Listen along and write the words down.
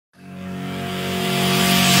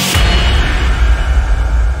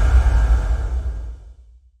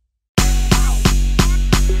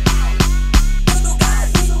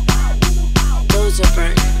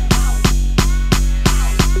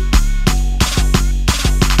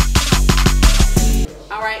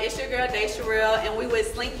real, and we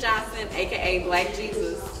with Slink Johnson, aka Black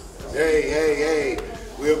Jesus. Hey.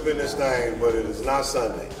 We up in this thing, but it is not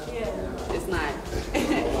Sunday. Yeah, it's not.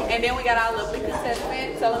 And then we got our lovely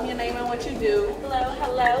contestant. Tell them your name and what you do.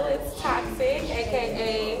 Hello, it's Toxxicc,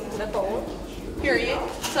 aka Nicole. Period.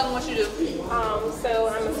 Tell them what you do. So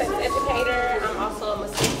I'm a sex educator. I'm also a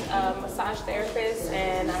massage therapist,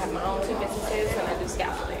 and I have my own 2 businesses, and I do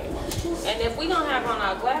scaffolding. And if we don't have on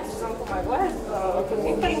our glasses, I'm gonna put my glasses on, because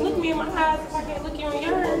you can't look me in my eyes if I can't look you in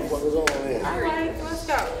yours. What is on there? All right, let's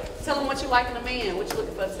go. Tell them what you like in a man. What you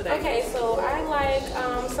looking for today? Okay, so I like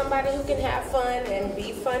somebody who can have fun and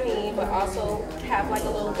be funny, but also have like a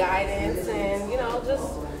little guidance and, you know,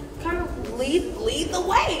 just kind of lead the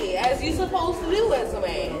way as you're supposed to do as a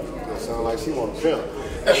man. That sound like she want to film.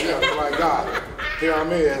 You know, like God, here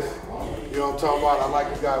I'm is. You know what I'm talking about? I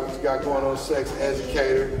like the guy what you got going on, sex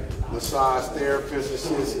educator, massage therapist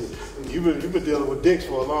and shit. You've been dealing with dicks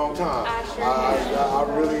for a long time. I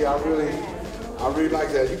really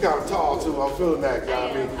like that. You kind of tall too. I'm feeling that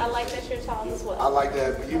guy. I like that you're tall as well. I like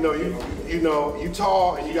that. But you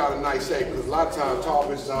tall and you got a nice shape. Because a lot of times tall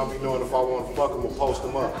bitches, I don't be knowing if I want to fuck them or post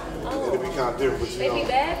them up. It'll be kind of different. But they be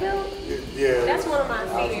bad built? Yeah. That's one of my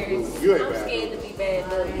fears. You ain't I'm bad scared to be bad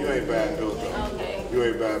built. You ain't bad built. Okay. You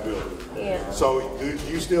ain't bad built. Yeah. So do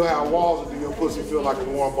you still have walls, or do your pussy feel like a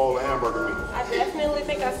warm bowl of hamburger meat? I definitely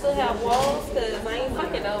think I still have walls, because I ain't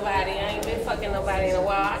fucking nobody. I ain't been fucking nobody in a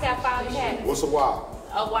while. I got 5 cats. What's a while?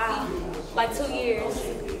 A while. Like 2 years.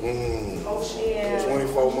 Yeah.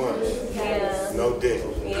 24 months. Yeah. No dick.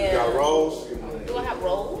 Yeah. You got rolls? Do I have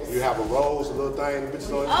rolls? You have a rose, a little thing, the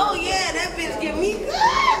bitch on it? Oh yeah, that bitch give me good.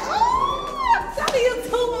 Oh, I'm telling you,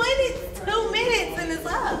 2 minutes and it's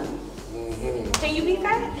up. Can you beat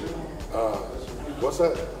that? What's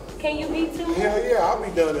that? Can you beat 2 minutes? Hell yeah, I'll be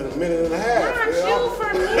done in a minute and a half. Not you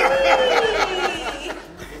for me.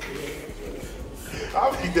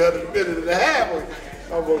 I'll be done in a minute and a half.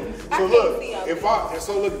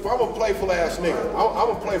 So look, if I'm a playful ass nigga, I'm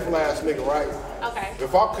a playful ass nigga, right? Okay.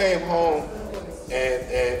 If I came home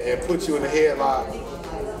and put you in the headlock.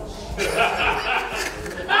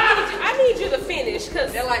 I need you to finish,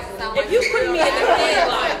 because if you put me in the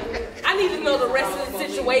headlock, I need to know the rest of the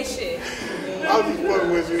situation. I'm just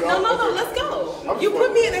fucking with you. No, let's go. You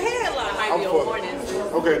put me in the headlock. Might be a warning.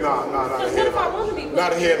 Okay, not a What if I want to be headlock.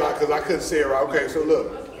 Not a headlock, because I couldn't say it right. Okay, so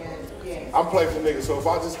look. I'm playful nigga, so if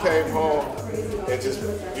I just came home and just,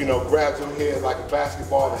 grabbed your head like a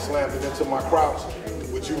basketball and slammed it into my crouch,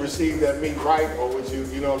 would you receive that meat right, or would you,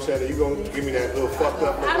 you know what I'm saying, are you going to give me that little fucked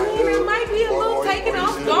up look? I mean, it might be a little taken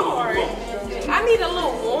off guard. I need a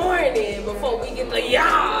little warning before we get the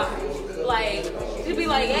yah. Like, to be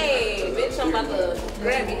like, hey, bitch, I'm about to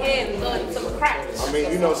grab your head and throw it into my crouch. I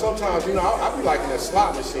mean, sometimes, I be like in that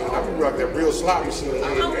slot machine. I be like that real slot machine.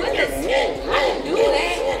 I'm with it. I can do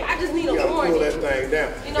that. I just need a warning. Pull that thing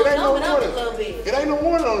down. Jump it up a little bit. It ain't no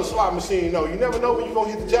warning on the slot machine, no. You never know when you're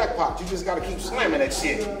going to hit the jackpot. You just got to keep slamming that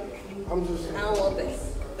shit. I don't want that.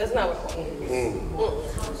 That's not what I want.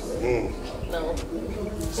 No.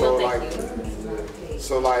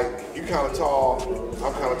 So you kind of tall,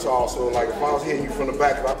 I'm kind of tall. So like, if I was hitting you from the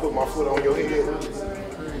back, if I put my foot on your head.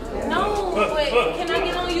 No, but can I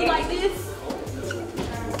get on you like this?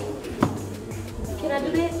 Can I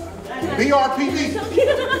do that? BRPD.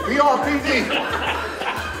 BRPD.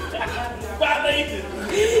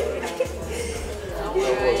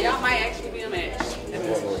 Y'all might actually be a match.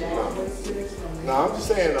 No, I'm just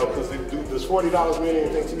saying though, because does $40 mean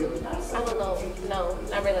anything to you? I don't know. No,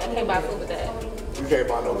 not really. I can't buy food with that. You can't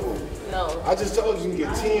buy no food. No. I just told you can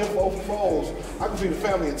get 10 4 for 4s. I can feed a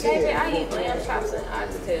family of 10. Baby, I eat lamb chops and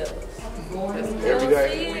oxtails. Every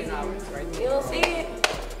day. You don't see it?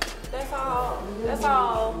 That's all. That's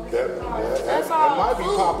all. That might be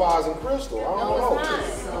Popeyes and Crystal. I don't know. No,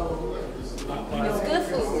 it's not. It's good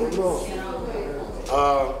food.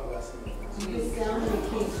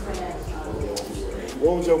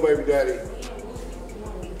 What would your baby daddy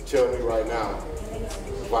tell me right now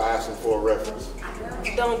if I asked him for a reference?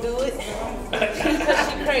 Don't do it. Because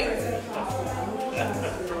she crazy.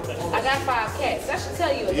 I got 5 cats. That should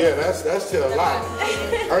tell you a lot. Yeah, that's tell a lot.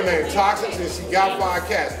 Her name Toxxicc and she got 5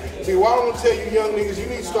 cats. See, what I want to tell you young niggas, you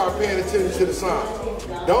need to start paying attention to the signs.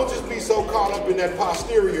 Don't just be so caught up in that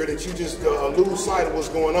posterior that you just lose sight of what's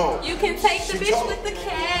going on. You can take the bitch with the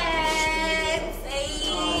cats.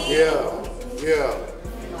 Hey. Yeah.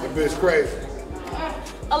 That bitch crazy.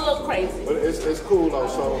 A little crazy. But it's cool though,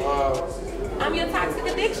 so I'm your toxic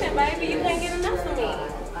addiction, baby. You can't get enough of me.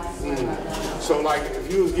 So like,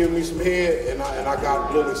 if you was giving me some head and I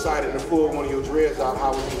got a little excited and pulled one of your dreads out,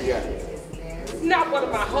 how would you react? Not one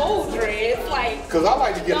of my whole dreads, like. Cause I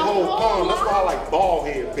like to get whole palm. That's why I like bald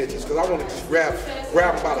head bitches. Cause I want to just grab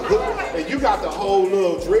them by the hook. And you got the whole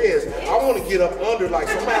little dreads. I want to get up under like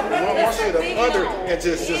somebody to run my shit up under and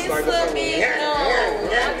just like. Not the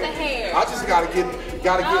hair. I just gotta get.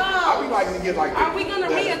 I be liking to get like. Are we gonna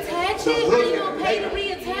reattach it? Are you gonna pay to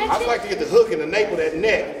reattach it? I just like to get the hook in the nape of that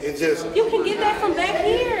neck and just. You can get that from back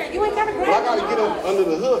here. You ain't gotta grab it. I gotta get up under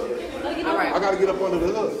the hook. All right. I gotta get up under the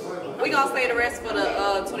hook. We gonna stay the rest for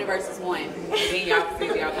the 20 versus 1. Then y'all can see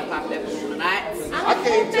if y'all can pop that balloon or not. I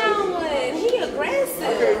can't tell. He aggressive.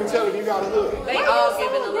 I can't even tell if you got a hook. They all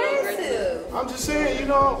giving a little aggressive. I'm just saying, you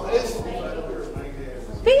know, it's.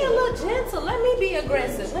 Be a little gentle. Let me be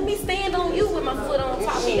aggressive. Let me stand on you with my foot on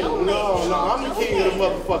top of your neck. No, I'm the king of the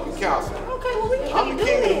motherfucking castle. Okay, well we can't I'm the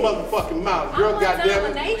king of the motherfucking mountain. Girl,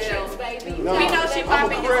 goddamn dominatrix, baby. No, We know she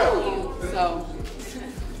popping crab. you, so.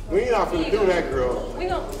 We ain't not finna do that, girl. We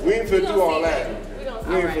ain't finna do all that.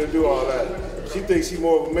 We ain't finna do all that. She thinks she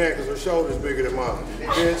more of a man because her shoulder's bigger than mine.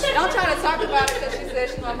 Bitch. Don't try to talk about it because she said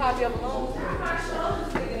she's gonna pop your balloon.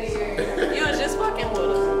 You was just fucking with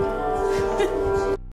her.